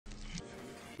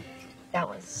that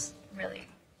was really,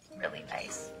 really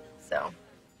nice. So.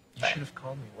 You should have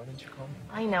called me. Why didn't you call me?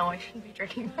 I know, I shouldn't be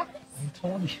drinking this. I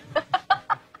told you.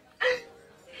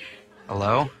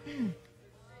 Hello?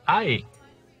 Hi.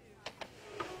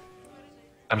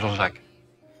 I'm Jean-Jacques.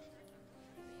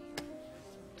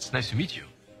 It's nice to meet you.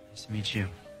 Nice to meet you.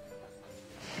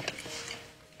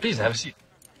 Please, have a seat.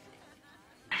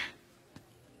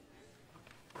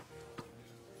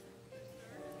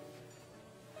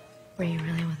 Were you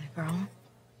really with a girl?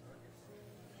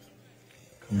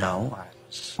 No, I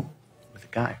was with a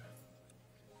guy.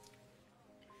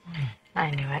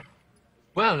 I knew it.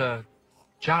 Well,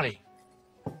 Charlie,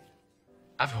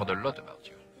 I've heard a lot about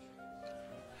you.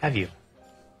 Have you?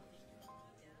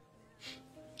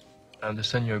 I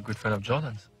understand you're a good friend of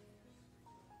Jordan's.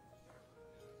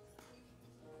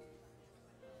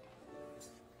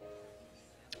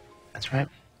 That's right.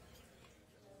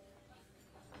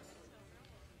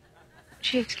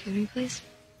 Would you excuse me, please?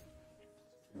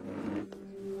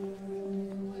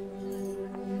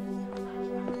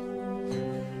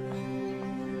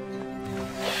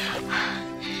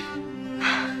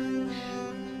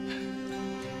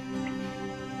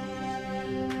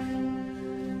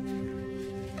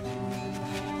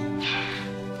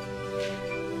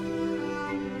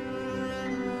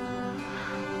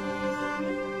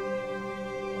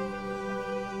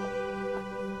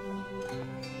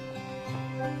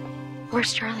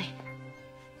 Where's Charlie?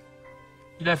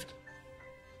 He left.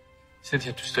 He said he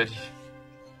had to study.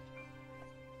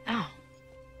 Oh.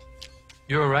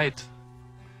 You're right.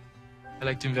 I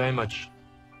liked him very much.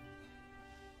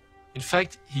 In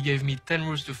fact, he gave me 10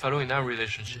 rules to follow in our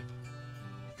relationship.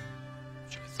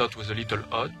 Which I thought was a little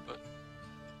odd, but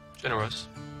generous.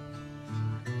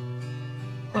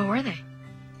 What were they?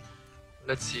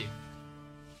 Let's see.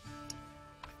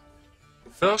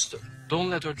 First, don't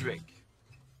let her drink.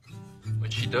 When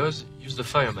she does, use the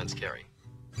fireman's carry.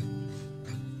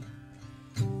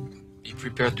 Be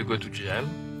prepared to go to jail.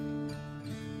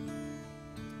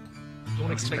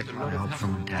 Don't expect a lot of help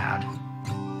from Dad.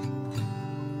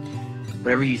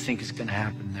 Whatever you think is gonna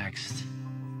happen next,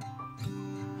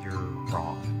 you're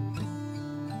wrong.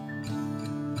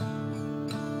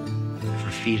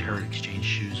 Never feed her, exchange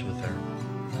shoes with her.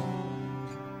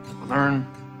 Learn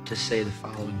to say the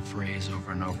following phrase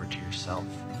over and over to yourself.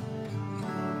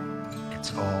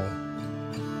 It's all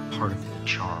part of the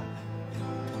charm.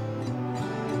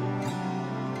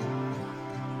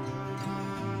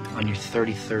 On your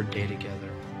 33rd day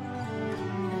together,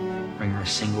 bring her a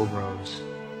single rose.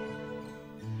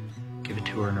 Give it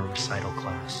to her in a recital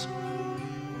class.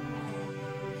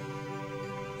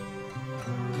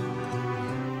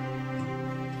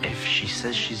 If she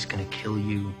says she's gonna kill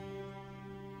you,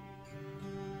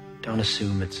 don't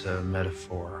assume it's a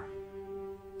metaphor.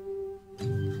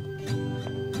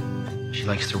 She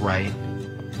likes to write.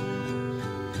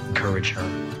 Encourage her.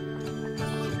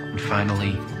 And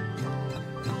finally,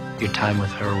 your time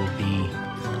with her will be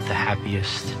the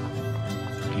happiest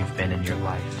you've been in your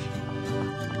life.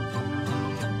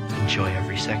 Enjoy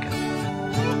every second.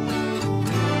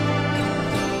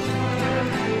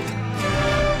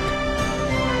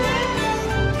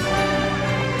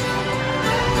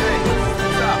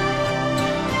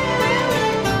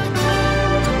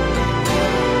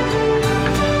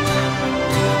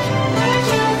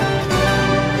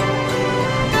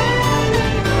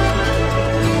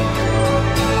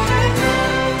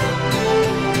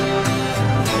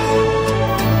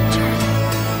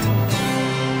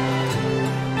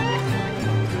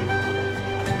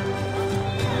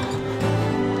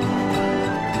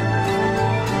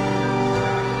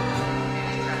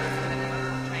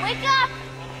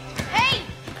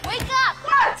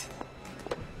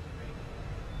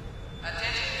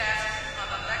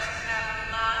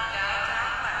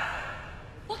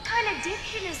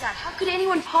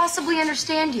 Possibly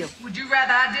understand you. Would you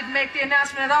rather I didn't make the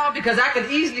announcement at all? Because I could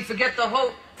easily forget the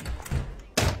whole...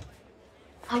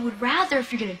 I would rather,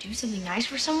 if you're gonna do something nice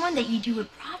for someone, that you do it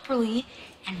properly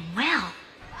and well.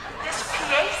 This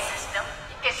PA system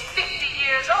is 50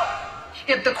 years old.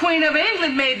 If the Queen of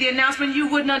England made the announcement, you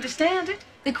wouldn't understand it.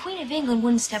 The Queen of England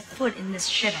wouldn't step foot in this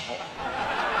shithole.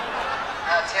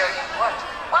 I'll tell you what.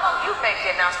 Why don't you make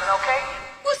the announcement, okay?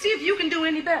 We'll see if you can do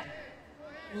any better.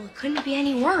 Well, it couldn't be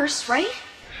any worse, right?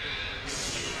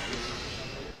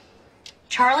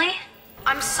 Charlie?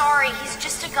 I'm sorry, he's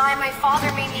just a guy my father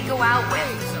made me go out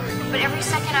with. But every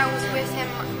second I was with him,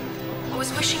 I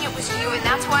was wishing it was you, and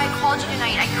that's why I called you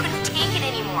tonight. I couldn't take it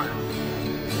anymore.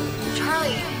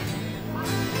 Charlie,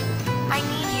 I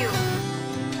need you.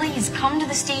 Please, come to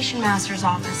the station master's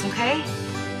office, okay?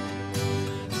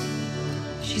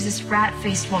 She's this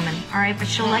rat-faced woman, all right? But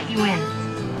she'll let you in,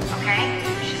 okay?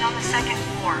 She's on the second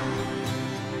floor.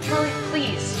 Charlie,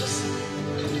 please, just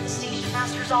come to the station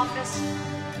master's office.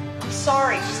 I'm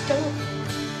sorry, just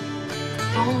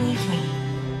don't leave me.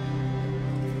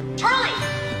 Charlie!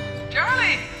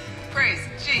 Charlie! Praise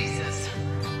Jesus.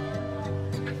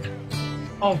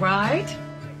 All right.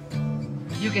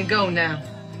 You can go now.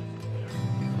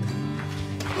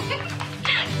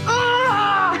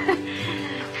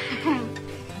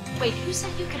 Wait, who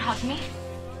said you could hug me?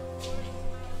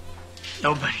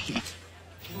 Nobody.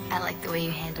 I like the way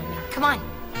you handle me. Come on.